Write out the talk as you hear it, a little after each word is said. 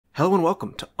Hello and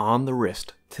welcome to On the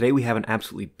Wrist. Today we have an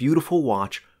absolutely beautiful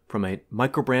watch from a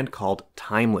microbrand called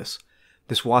Timeless.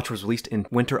 This watch was released in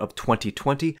winter of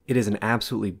 2020. It is an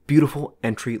absolutely beautiful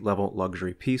entry-level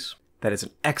luxury piece that is an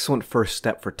excellent first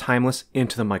step for Timeless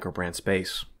into the microbrand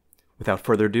space. Without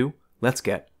further ado, let's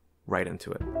get right into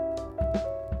it.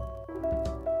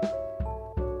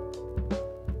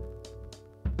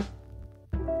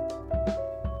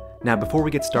 Now, before we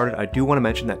get started, I do want to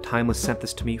mention that Timeless sent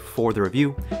this to me for the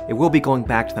review. It will be going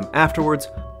back to them afterwards,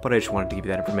 but I just wanted to give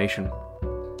you that information.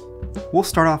 We'll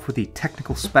start off with the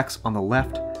technical specs on the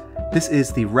left. This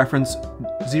is the reference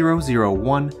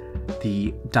 001.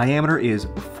 The diameter is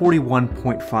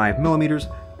 41.5 millimeters.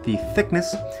 The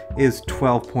thickness is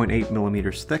 12.8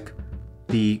 millimeters thick.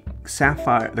 The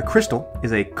crystal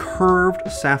is a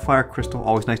curved sapphire crystal.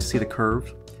 Always nice to see the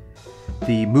curves.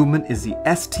 The movement is the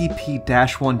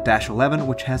STP-1-11,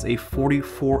 which has a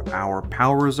 44-hour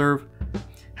power reserve,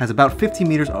 has about 50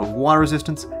 meters of water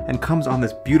resistance, and comes on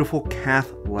this beautiful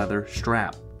calf leather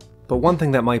strap. But one thing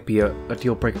that might be a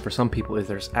deal breaker for some people is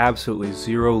there's absolutely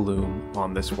zero lume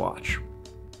on this watch.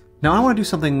 Now I want to do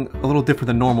something a little different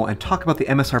than normal and talk about the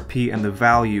MSRP and the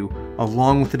value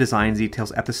along with the design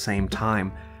details at the same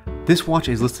time. This watch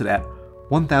is listed at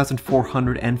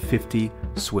 1,450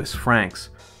 Swiss francs.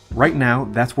 Right now,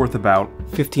 that's worth about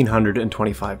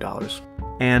 $1,525.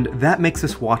 And that makes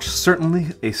this watch certainly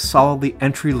a solidly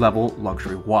entry-level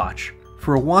luxury watch.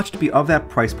 For a watch to be of that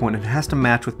price point, it has to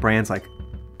match with brands like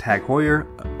Heuer,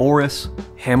 Oris,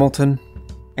 Hamilton.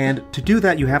 And to do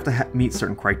that, you have to meet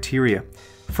certain criteria.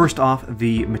 First off,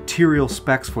 the material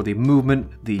specs for the movement,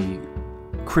 the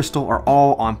crystal are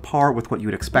all on par with what you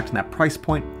would expect in that price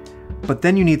point. But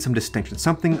then you need some distinction,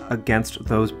 something against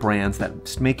those brands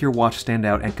that make your watch stand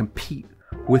out and compete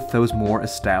with those more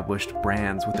established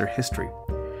brands with their history.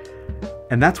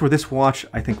 And that's where this watch,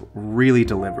 I think, really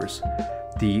delivers.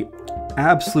 The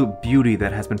absolute beauty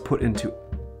that has been put into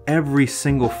every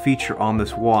single feature on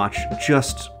this watch,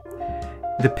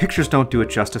 the pictures don't do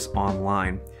it justice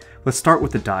online. Let's start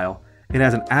with the dial. It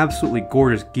has an absolutely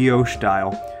gorgeous guilloche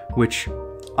dial, which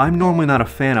I'm normally not a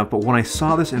fan of, but when I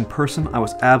saw this in person, I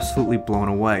was absolutely blown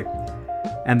away.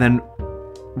 And then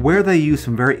where they use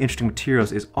some very interesting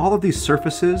materials is all of these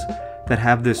surfaces that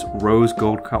have this rose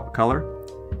gold color.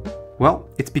 Well,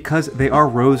 it's because they are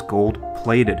rose gold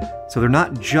plated. So they're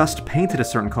not just painted a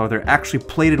certain color, they're actually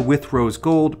plated with rose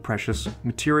gold, precious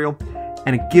material,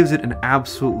 and it gives it an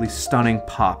absolutely stunning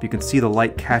pop. You can see the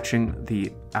light catching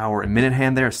the hour and minute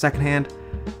hand there, second hand.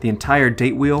 The entire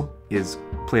date wheel is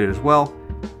plated as well.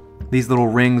 These little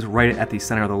rings right at the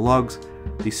center of the lugs,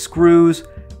 the screws,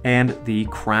 and the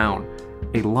crown.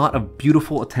 A lot of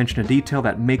beautiful attention to detail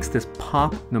that makes this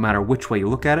pop no matter which way you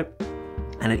look at it.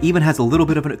 And it even has a little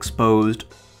bit of an exposed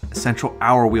central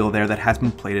hour wheel there that has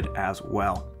been plated as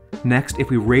well. Next, if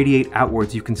we radiate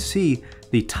outwards, you can see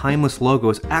the Timeless logo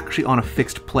is actually on a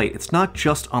fixed plate. It's not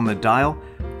just on the dial,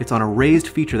 it's on a raised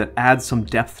feature that adds some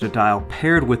depth to the dial,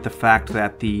 paired with the fact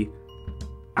that the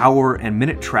hour and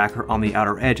minute tracker on the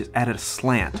outer edge is at a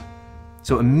slant.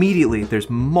 So immediately there's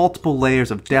multiple layers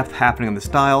of depth happening on this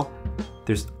dial.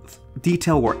 There's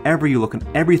detail wherever you look, and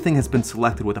everything has been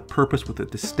selected with a purpose, with a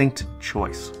distinct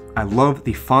choice. I love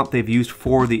the font they've used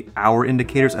for the hour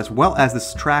indicators as well as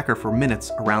this tracker for minutes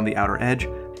around the outer edge.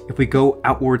 If we go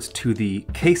outwards to the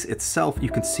case itself, you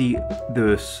can see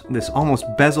this almost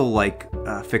bezel-like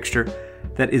fixture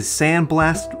that is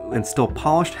sandblasted and still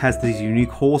polished, has these unique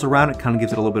holes around it, kind of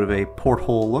gives it a little bit of a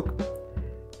porthole look.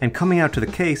 And coming out to the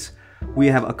case, we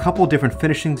have a couple different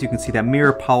finishings. You can see that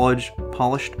mirror polished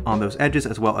on those edges,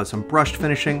 as well as some brushed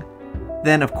finishing.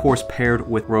 Then, of course, paired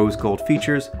with rose gold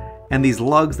features, and these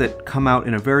lugs that come out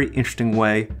in a very interesting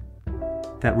way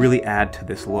that really add to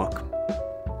this look.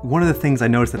 One of the things I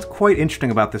noticed that's quite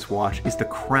interesting about this watch is the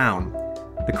crown.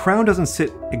 The crown doesn't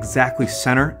sit exactly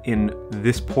center in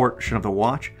this portion of the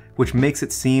watch, which makes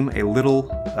it seem a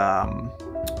little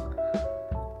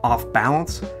off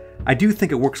balance. I do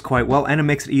think it works quite well, and it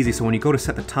makes it easy, so when you go to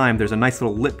set the time, there's a nice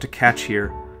little lip to catch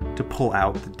here to pull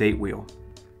out the date wheel.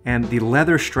 And the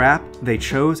leather strap they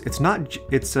chose, it's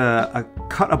a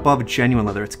cut above genuine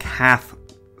leather, it's calf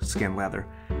skin leather.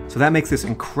 So that makes this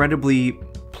incredibly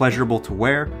pleasurable to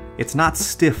wear. It's not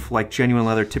stiff like genuine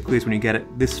leather typically is when you get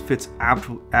it. This fits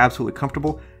absolutely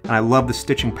comfortable, and I love the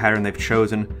stitching pattern they've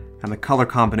chosen and the color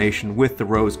combination with the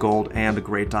rose gold and the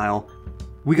gray dial.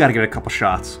 We gotta get a couple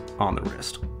shots on the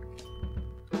wrist.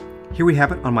 Here we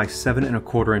have it on my 7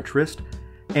 1/4 inch wrist,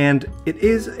 and it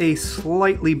is a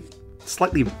slightly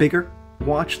bigger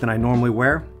watch than I normally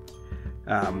wear.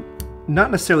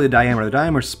 Not necessarily the diameter. The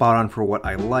diameter is spot on for what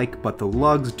I like, but the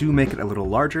lugs do make it a little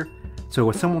larger. So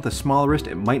with someone with a smaller wrist,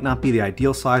 it might not be the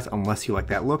ideal size unless you like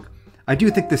that look. I do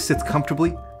think this sits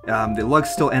comfortably. The lugs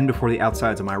still end before the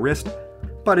outsides of my wrist,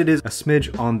 but it is a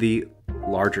smidge on the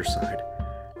larger side.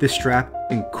 This strap,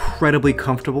 incredibly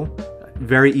comfortable,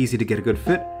 very easy to get a good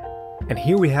fit. And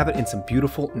here we have it in some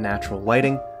beautiful natural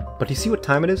lighting. But do you see what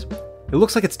time it is? It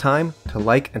looks like it's time to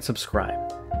like and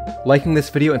subscribe. Liking this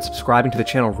video and subscribing to the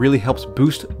channel really helps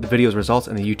boost the video's results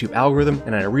in the YouTube algorithm,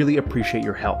 and I really appreciate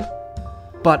your help.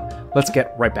 But let's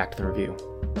get right back to the review.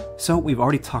 So we've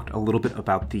already talked a little bit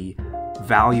about the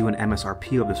value and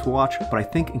MSRP of this watch, but I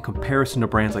think in comparison to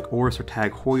brands like Oris or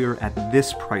TAG Heuer at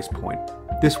this price point,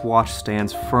 this watch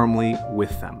stands firmly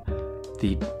with them.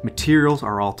 The materials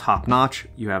are all top-notch.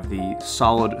 You have the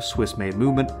solid Swiss-made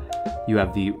movement, you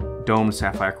have the domed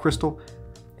sapphire crystal,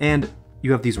 and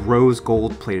you have these rose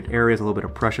gold plated areas, a little bit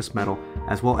of precious metal,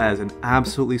 as well as an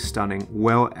absolutely stunning,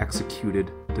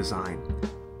 well-executed design.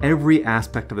 Every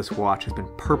aspect of this watch has been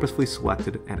purposefully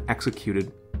selected and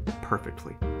executed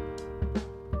perfectly.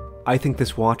 I think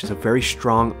this watch is a very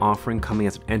strong offering coming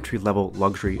as an entry-level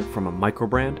luxury from a micro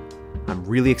brand. I'm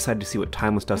really excited to see what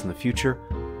Timeless does in the future,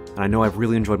 and I know I've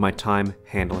really enjoyed my time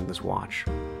handling this watch.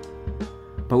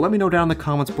 But let me know down in the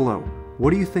comments below, what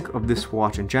do you think of this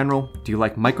watch in general? Do you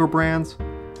like micro brands?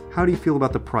 How do you feel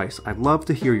about the price? I'd love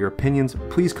to hear your opinions.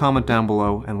 Please comment down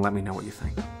below and let me know what you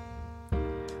think.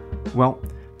 Well,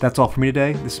 that's all for me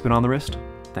today. This has been On The Wrist.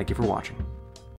 Thank you for watching.